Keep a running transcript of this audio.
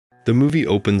The movie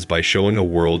opens by showing a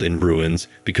world in ruins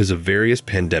because of various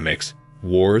pandemics,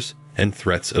 wars, and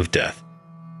threats of death.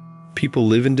 People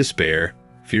live in despair,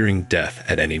 fearing death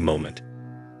at any moment.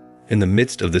 In the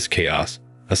midst of this chaos,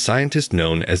 a scientist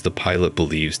known as the Pilot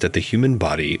believes that the human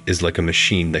body is like a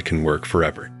machine that can work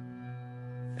forever.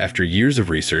 After years of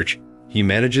research, he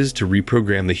manages to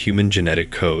reprogram the human genetic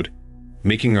code,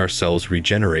 making our cells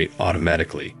regenerate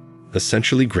automatically,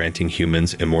 essentially granting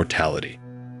humans immortality.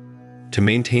 To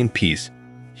maintain peace,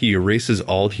 he erases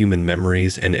all human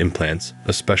memories and implants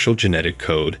a special genetic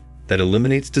code that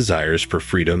eliminates desires for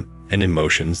freedom and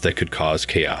emotions that could cause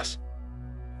chaos.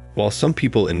 While some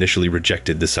people initially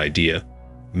rejected this idea,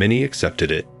 many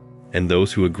accepted it, and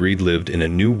those who agreed lived in a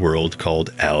new world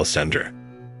called AlienAdventureRecap.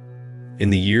 In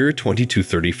the year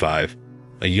 2235,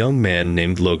 a young man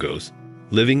named Logos,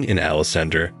 living in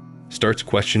AlienAdventureRecap, starts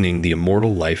questioning the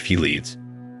immortal life he leads.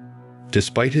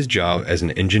 Despite his job as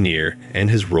an engineer and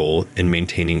his role in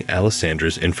maintaining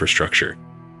AlienAdventureRecap's infrastructure,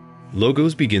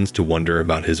 Logos begins to wonder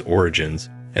about his origins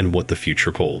and what the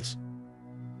future holds.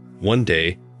 One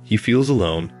day, he feels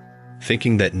alone,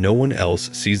 thinking that no one else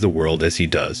sees the world as he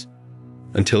does,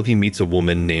 until he meets a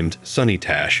woman named Sunny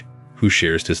Tash, who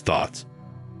shares his thoughts.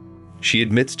 She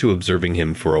admits to observing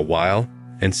him for a while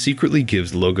and secretly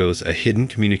gives Logos a hidden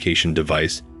communication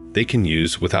device they can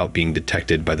use without being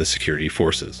detected by the security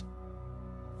forces.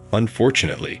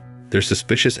 Unfortunately, their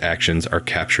suspicious actions are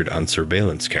captured on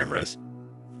surveillance cameras,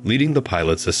 leading the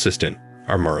pilot's assistant,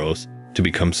 Armuros, to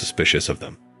become suspicious of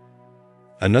them.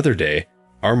 Another day,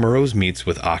 Armuros meets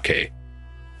with Ake,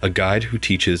 a guide who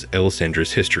teaches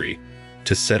Alessandra's history,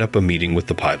 to set up a meeting with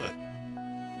the pilot.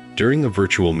 During a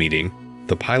virtual meeting,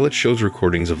 the pilot shows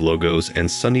recordings of Logos and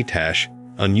Sunny Tash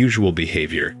unusual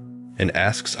behavior and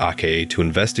asks Ake to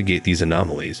investigate these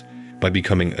anomalies by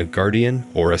becoming a guardian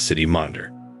or a city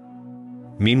monitor.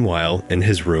 Meanwhile, in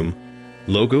his room,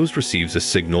 Logos receives a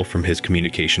signal from his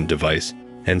communication device,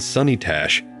 and Sunny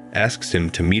Tash asks him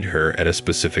to meet her at a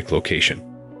specific location.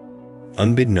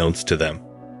 Unbeknownst to them,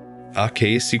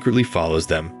 Ake secretly follows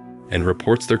them and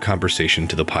reports their conversation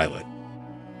to the pilot.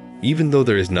 Even though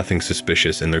there is nothing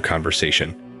suspicious in their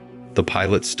conversation, the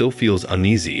pilot still feels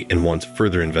uneasy and wants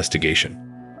further investigation.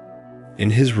 In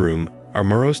his room,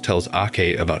 Armuros tells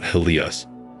Ake about Helios,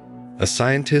 a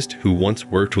scientist who once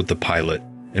worked with the pilot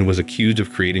and was accused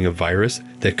of creating a virus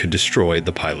that could destroy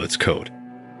the pilot's code.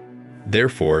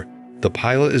 Therefore, the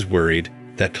pilot is worried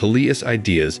that Helios'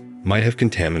 ideas might have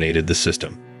contaminated the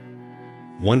system.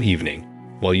 One evening,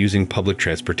 while using public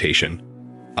transportation,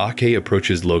 Ake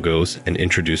approaches Logos and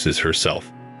introduces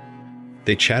herself.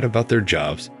 They chat about their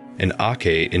jobs, and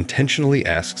Ake intentionally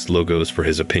asks Logos for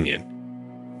his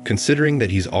opinion, considering that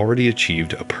he's already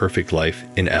achieved a perfect life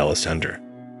in AlienAdventureRecap.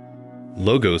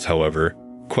 Logos, however,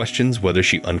 questions whether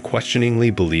she unquestioningly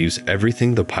believes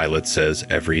everything the pilot says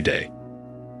every day.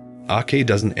 Ake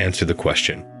doesn't answer the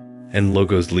question, and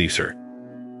Logos leaves her.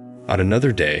 On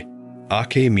another day,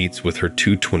 Ake meets with her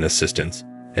two twin assistants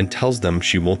and tells them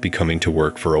she won't be coming to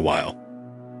work for a while.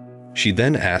 She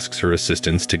then asks her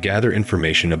assistants to gather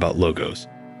information about Logos.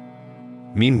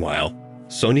 Meanwhile,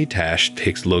 Sunny Tash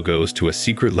takes Logos to a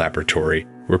secret laboratory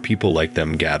where people like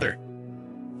them gather.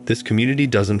 This community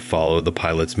doesn't follow the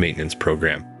pilot's maintenance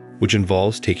program, which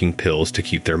involves taking pills to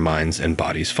keep their minds and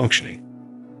bodies functioning.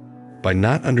 By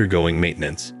not undergoing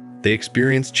maintenance, they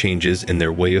experience changes in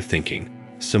their way of thinking,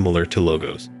 similar to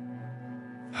Logos.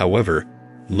 However,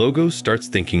 Logos starts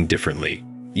thinking differently,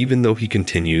 even though he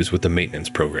continues with the maintenance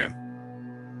program.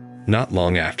 Not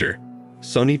long after,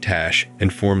 Sunny Tash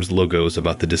informs Logos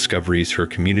about the discoveries her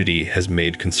community has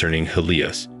made concerning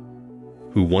Helios,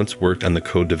 who once worked on the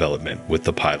code development with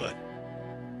the pilot.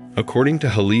 According to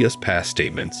Helios' past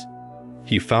statements,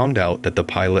 he found out that the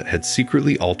pilot had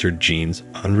secretly altered genes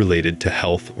unrelated to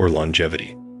health or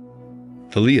longevity.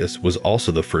 Helios was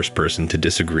also the first person to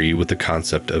disagree with the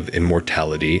concept of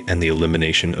immortality and the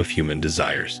elimination of human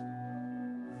desires.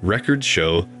 Records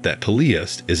show that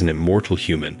Helios is an immortal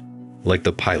human, like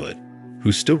the pilot,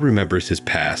 who still remembers his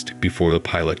past before the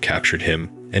pilot captured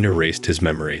him and erased his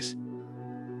memories.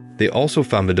 They also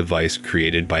found a device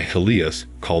created by Helios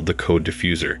called the Code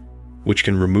Diffuser, which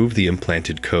can remove the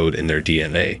implanted code in their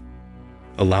DNA,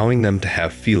 allowing them to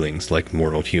have feelings like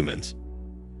mortal humans.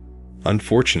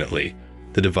 Unfortunately,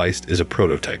 the device is a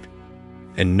prototype,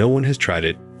 and no one has tried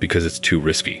it because it's too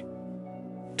risky.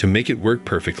 To make it work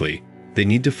perfectly, they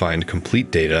need to find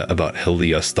complete data about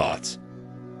Helios' thoughts.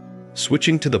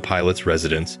 Switching to the pilot's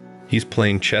residence, he's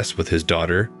playing chess with his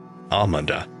daughter,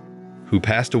 Amanda, who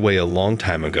passed away a long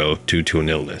time ago due to an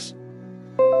illness.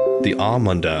 The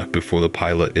Amanda before the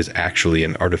pilot is actually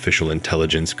an artificial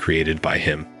intelligence created by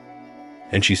him,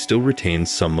 and she still retains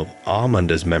some of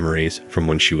Amunda's memories from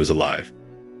when she was alive.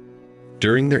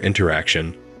 During their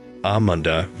interaction,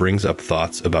 Amunda brings up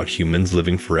thoughts about humans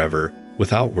living forever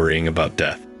without worrying about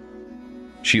death.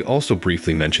 She also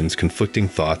briefly mentions conflicting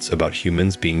thoughts about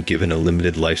humans being given a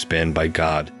limited lifespan by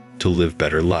God to live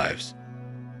better lives.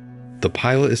 The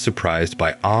pilot is surprised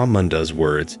by Amunda's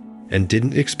words and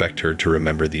didn't expect her to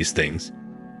remember these things,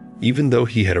 even though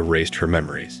he had erased her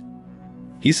memories.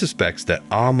 He suspects that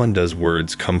Amunda's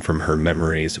words come from her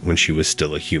memories when she was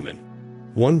still a human.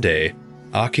 One day,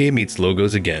 Ake meets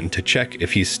Logos again to check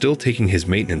if he's still taking his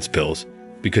maintenance pills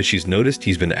because she's noticed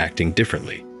he's been acting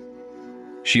differently.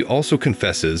 She also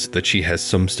confesses that she has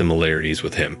some similarities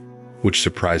with him, which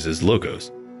surprises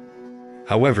Logos.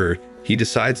 However, he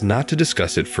decides not to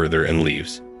discuss it further and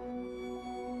leaves.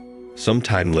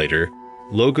 Sometime later,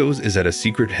 Logos is at a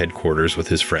secret headquarters with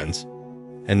his friends,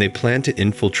 and they plan to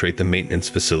infiltrate the maintenance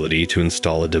facility to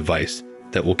install a device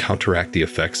that will counteract the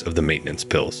effects of the maintenance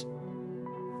pills.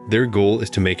 Their goal is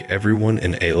to make everyone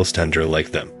in Alexandria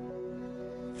like them.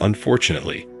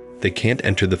 Unfortunately, they can't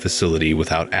enter the facility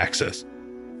without access,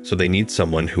 so they need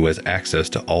someone who has access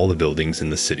to all the buildings in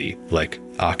the city, like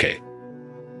Ake.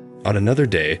 On another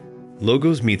day,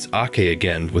 Logos meets Ake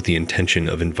again with the intention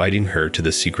of inviting her to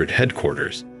the secret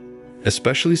headquarters,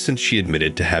 especially since she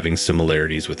admitted to having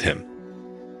similarities with him.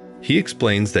 He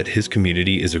explains that his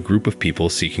community is a group of people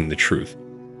seeking the truth,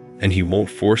 and he won't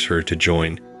force her to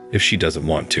join if she doesn't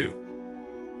want to.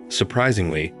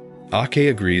 Surprisingly, Ake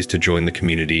agrees to join the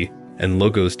community, and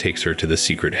Logos takes her to the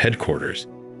secret headquarters,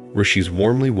 where she's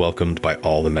warmly welcomed by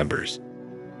all the members.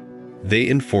 They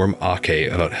inform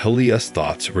Ake about Helios'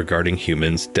 thoughts regarding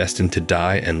humans destined to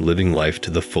die and living life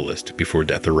to the fullest before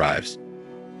death arrives.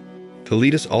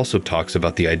 Helios also talks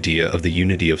about the idea of the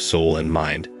unity of soul and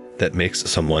mind that makes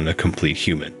someone a complete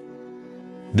human.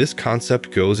 This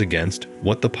concept goes against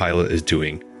what the pilot is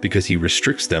doing because he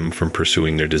restricts them from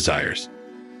pursuing their desires.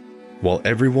 While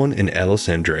everyone in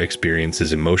Alexandria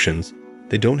experiences emotions,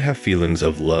 they don't have feelings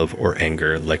of love or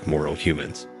anger like mortal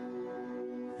humans.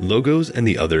 Logos and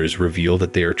the others reveal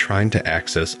that they are trying to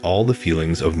access all the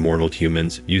feelings of mortal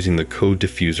humans using the code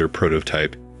diffuser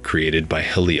prototype created by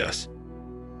Helios.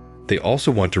 They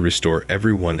also want to restore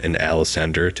everyone in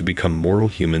Alexandria to become mortal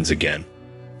humans again,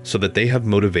 so that they have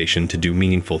motivation to do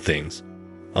meaningful things,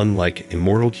 unlike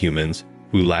immortal humans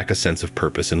who lack a sense of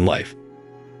purpose in life.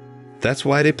 That's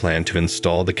why they plan to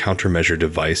install the countermeasure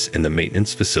device in the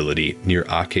maintenance facility near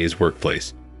Ake's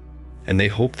workplace, and they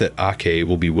hope that Ake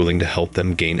will be willing to help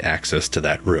them gain access to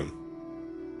that room.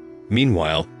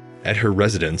 Meanwhile, at her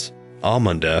residence,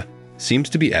 Amunda seems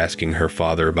to be asking her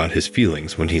father about his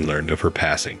feelings when he learned of her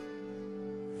passing.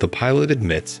 The pilot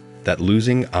admits that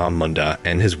losing Amunda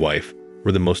and his wife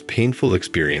were the most painful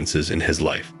experiences in his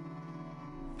life.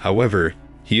 However,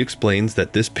 he explains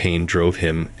that this pain drove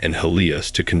him and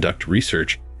Helios to conduct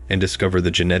research and discover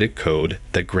the genetic code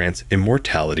that grants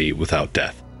immortality without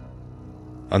death.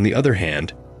 On the other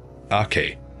hand,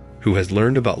 Ake, who has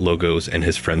learned about Logos and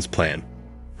his friend's plan,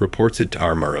 reports it to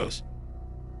Armaros.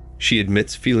 She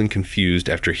admits feeling confused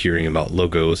after hearing about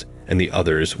Logos and the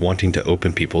others wanting to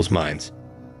open people's minds.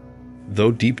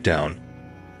 Though deep down,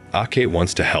 Ake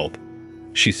wants to help,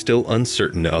 she's still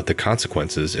uncertain about the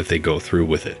consequences if they go through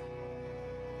with it.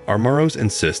 Armaros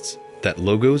insists that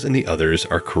Logos and the others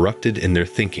are corrupted in their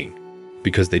thinking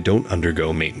because they don't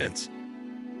undergo maintenance.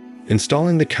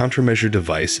 Installing the countermeasure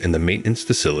device in the maintenance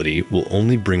facility will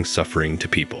only bring suffering to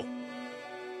people.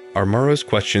 Armaros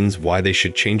questions why they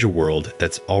should change a world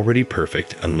that's already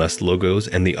perfect unless Logos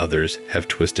and the others have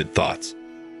twisted thoughts.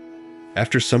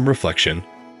 After some reflection,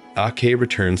 Ake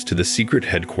returns to the secret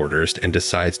headquarters and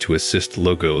decides to assist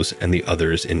Logos and the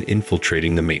others in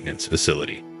infiltrating the maintenance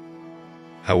facility.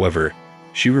 However,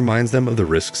 she reminds them of the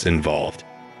risks involved,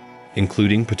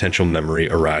 including potential memory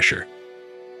erasure.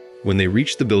 When they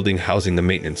reach the building housing the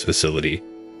maintenance facility,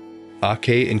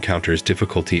 Ake encounters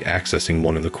difficulty accessing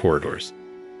one of the corridors.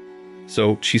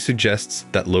 So she suggests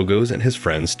that Logos and his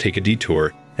friends take a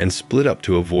detour and split up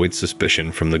to avoid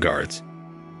suspicion from the guards.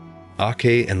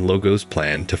 Ake and Logos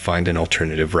plan to find an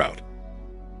alternative route.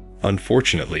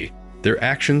 Unfortunately, their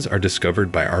actions are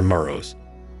discovered by Armaros,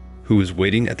 who is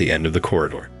waiting at the end of the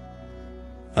corridor.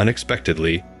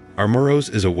 Unexpectedly,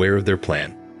 Armaros is aware of their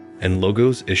plan, and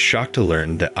Logos is shocked to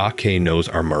learn that Ake knows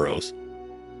Armaros,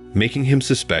 making him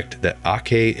suspect that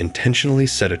Ake intentionally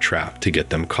set a trap to get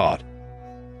them caught.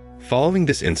 Following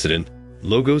this incident,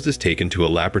 Logos is taken to a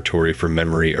laboratory for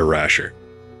memory erasure.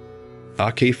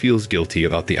 Ake feels guilty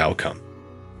about the outcome,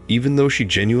 even though she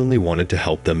genuinely wanted to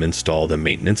help them install the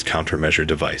maintenance countermeasure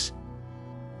device.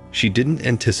 She didn't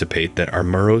anticipate that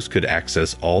Armuros could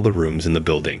access all the rooms in the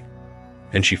building,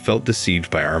 and she felt deceived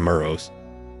by Armuros,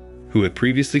 who had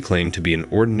previously claimed to be an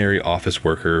ordinary office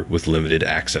worker with limited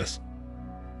access.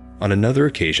 On another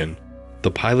occasion,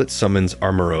 the pilot summons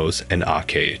Armuros and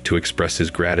Ake to express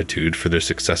his gratitude for their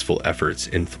successful efforts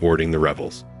in thwarting the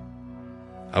rebels.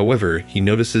 However, he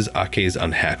notices Ake's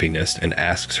unhappiness and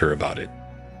asks her about it.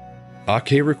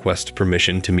 Ake requests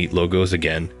permission to meet Logos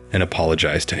again and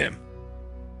apologize to him.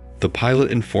 The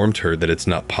pilot informed her that it's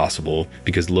not possible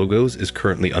because Logos is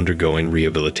currently undergoing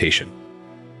rehabilitation.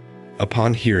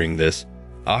 Upon hearing this,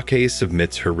 Ake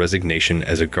submits her resignation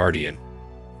as a guardian,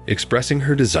 expressing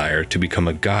her desire to become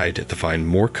a guide to find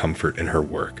more comfort in her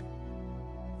work.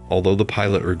 Although the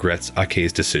pilot regrets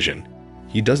Ake's decision,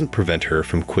 he doesn't prevent her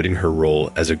from quitting her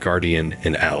role as a guardian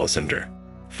in Alexander.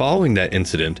 Following that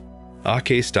incident,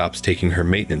 Ake stops taking her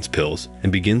maintenance pills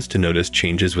and begins to notice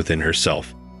changes within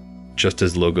herself, just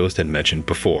as Logos had mentioned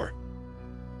before.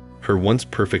 Her once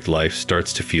perfect life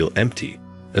starts to feel empty,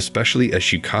 especially as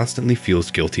she constantly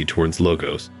feels guilty towards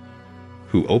Logos,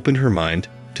 who opened her mind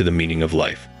to the meaning of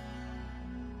life.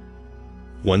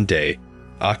 One day,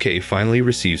 Ake finally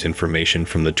receives information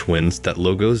from the twins that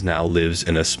Logos now lives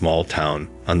in a small town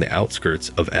on the outskirts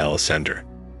of Alexander.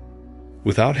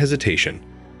 Without hesitation,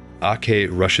 Ake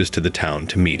rushes to the town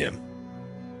to meet him.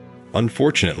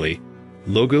 Unfortunately,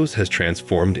 Logos has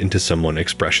transformed into someone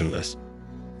expressionless,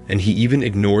 and he even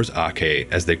ignores Ake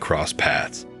as they cross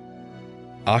paths.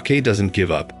 Ake doesn't give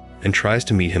up and tries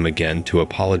to meet him again to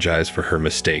apologize for her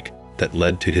mistake that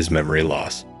led to his memory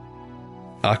loss.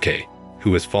 Ake,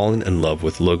 who has fallen in love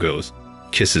with Logos,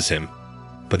 kisses him,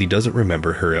 but he doesn't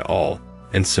remember her at all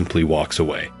and simply walks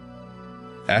away.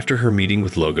 After her meeting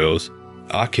with Logos,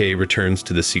 Ake returns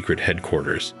to the secret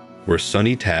headquarters, where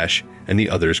Sunny Tash and the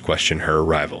others question her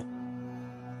arrival.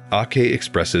 Ake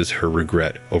expresses her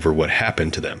regret over what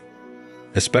happened to them,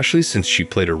 especially since she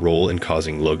played a role in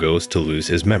causing Logos to lose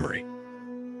his memory.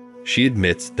 She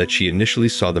admits that she initially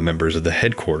saw the members of the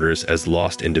headquarters as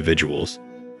lost individuals,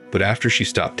 but after she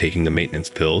stopped taking the maintenance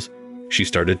pills, she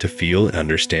started to feel and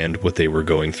understand what they were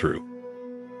going through.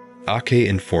 Ake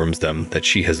informs them that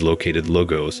she has located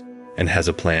Logos and has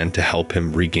a plan to help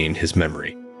him regain his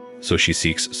memory, so she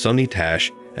seeks Sunny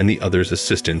Tash and the others'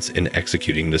 assistance in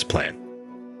executing this plan.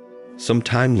 Some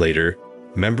time later,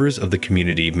 members of the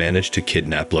community manage to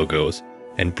kidnap Logos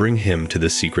and bring him to the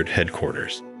secret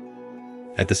headquarters.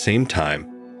 At the same time,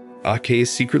 Ake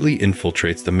secretly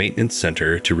infiltrates the maintenance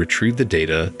center to retrieve the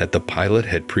data that the pilot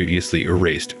had previously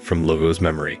erased from Logos'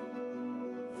 memory.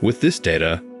 With this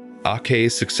data,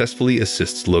 Ake successfully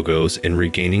assists Logos in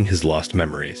regaining his lost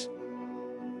memories.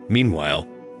 Meanwhile,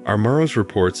 Armuros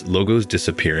reports Logos'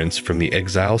 disappearance from the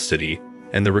exile city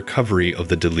and the recovery of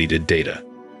the deleted data.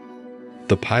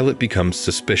 The pilot becomes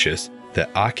suspicious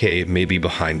that Ake may be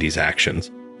behind these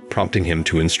actions, prompting him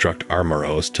to instruct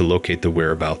Armuros to locate the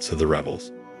whereabouts of the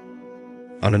rebels.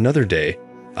 On another day,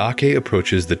 Ake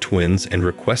approaches the twins and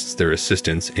requests their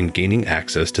assistance in gaining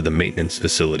access to the maintenance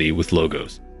facility with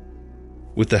Logos.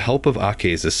 With the help of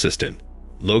Ake's assistant,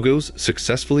 Logos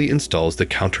successfully installs the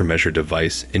countermeasure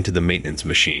device into the maintenance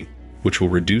machine, which will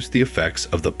reduce the effects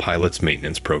of the pilot's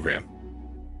maintenance program.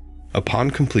 Upon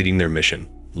completing their mission,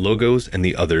 Logos and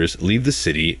the others leave the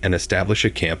city and establish a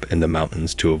camp in the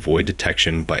mountains to avoid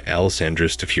detection by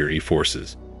Alexander's Teferi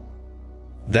forces.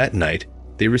 That night,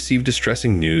 they receive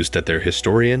distressing news that their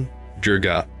historian,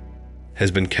 Jurga,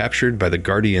 has been captured by the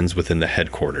Guardians within the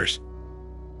headquarters.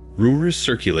 Rumors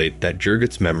circulate that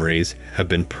Jurgat's memories have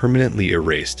been permanently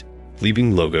erased,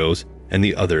 leaving Logos and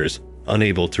the others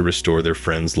unable to restore their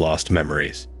friends' lost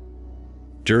memories.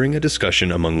 During a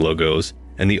discussion among Logos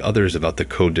and the others about the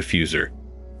code diffuser,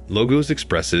 Logos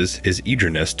expresses his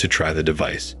eagerness to try the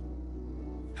device.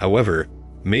 However,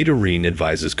 Maydorine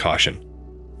advises caution,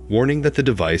 warning that the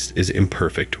device is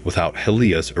imperfect without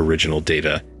Helia's original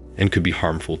data and could be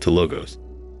harmful to Logos.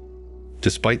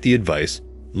 Despite the advice,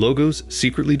 Logos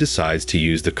secretly decides to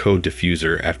use the code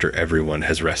diffuser after everyone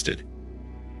has rested.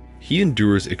 He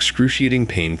endures excruciating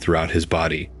pain throughout his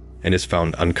body and is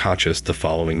found unconscious the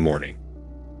following morning.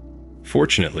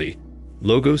 Fortunately,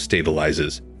 Logos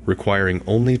stabilizes, requiring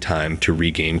only time to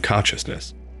regain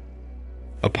consciousness.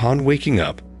 Upon waking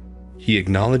up, he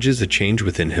acknowledges a change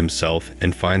within himself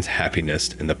and finds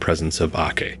happiness in the presence of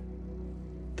Ake.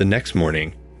 The next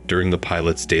morning, during the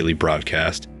pilot's daily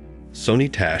broadcast, Sunny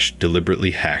Tash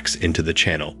deliberately hacks into the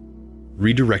channel,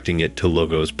 redirecting it to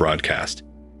Logos' broadcast.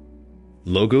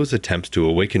 Logos attempts to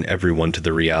awaken everyone to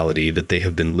the reality that they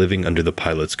have been living under the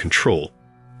pilot's control,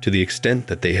 to the extent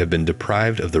that they have been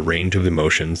deprived of the range of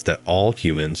emotions that all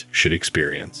humans should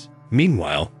experience.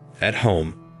 Meanwhile, at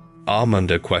home,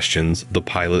 Amanda questions the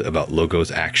pilot about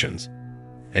Logo's actions,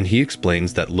 and he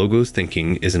explains that Logo's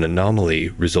thinking is an anomaly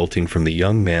resulting from the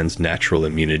young man's natural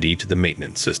immunity to the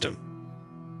maintenance system.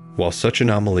 While such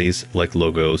anomalies, like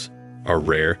Logo's, are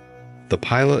rare, the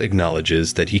pilot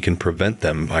acknowledges that he can prevent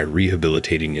them by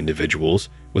rehabilitating individuals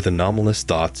with anomalous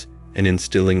thoughts and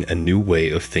instilling a new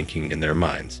way of thinking in their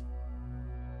minds.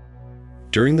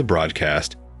 During the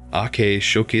broadcast, Ake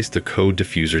showcased the code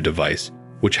diffuser device,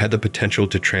 which had the potential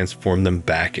to transform them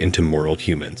back into mortal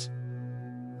humans.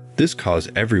 This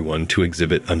caused everyone to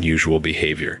exhibit unusual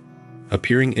behavior,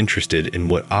 appearing interested in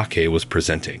what Ake was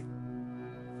presenting.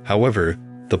 However,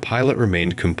 the pilot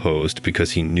remained composed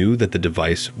because he knew that the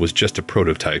device was just a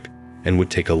prototype and would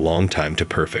take a long time to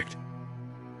perfect.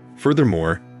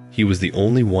 Furthermore, he was the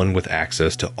only one with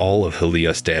access to all of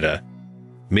Helios' data,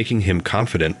 making him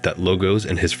confident that Logos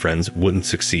and his friends wouldn't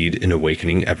succeed in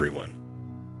awakening everyone.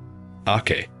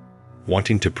 Ake,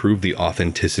 wanting to prove the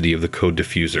authenticity of the code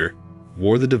diffuser,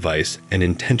 wore the device and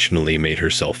intentionally made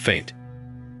herself faint.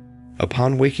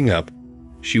 Upon waking up,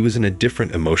 she was in a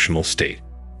different emotional state,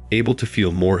 able to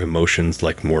feel more emotions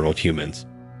like mortal humans.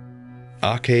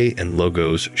 Ake and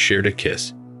Logos shared a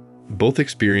kiss, both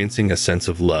experiencing a sense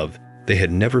of love they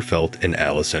had never felt in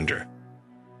Alessandra.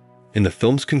 In the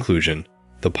film's conclusion,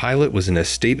 the pilot was in a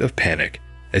state of panic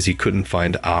as he couldn't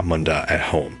find Amanda at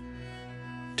home.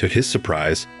 To his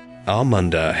surprise,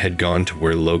 Amanda had gone to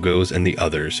where Logos and the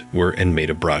others were and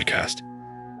made a broadcast.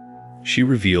 She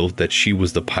revealed that she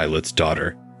was the pilot's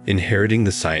daughter, inheriting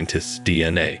the scientist's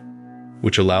DNA,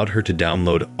 which allowed her to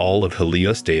download all of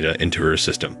Helios' data into her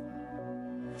system.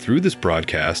 Through this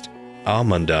broadcast,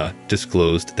 Amanda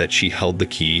disclosed that she held the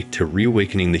key to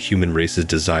reawakening the human race's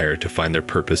desire to find their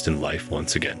purpose in life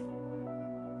once again.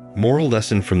 Moral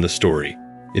lesson from the story: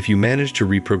 if you manage to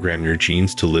reprogram your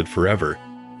genes to live forever,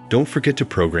 don't forget to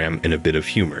program in a bit of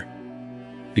humor.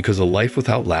 Because a life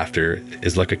without laughter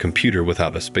is like a computer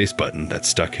without a space button that's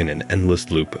stuck in an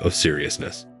endless loop of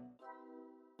seriousness.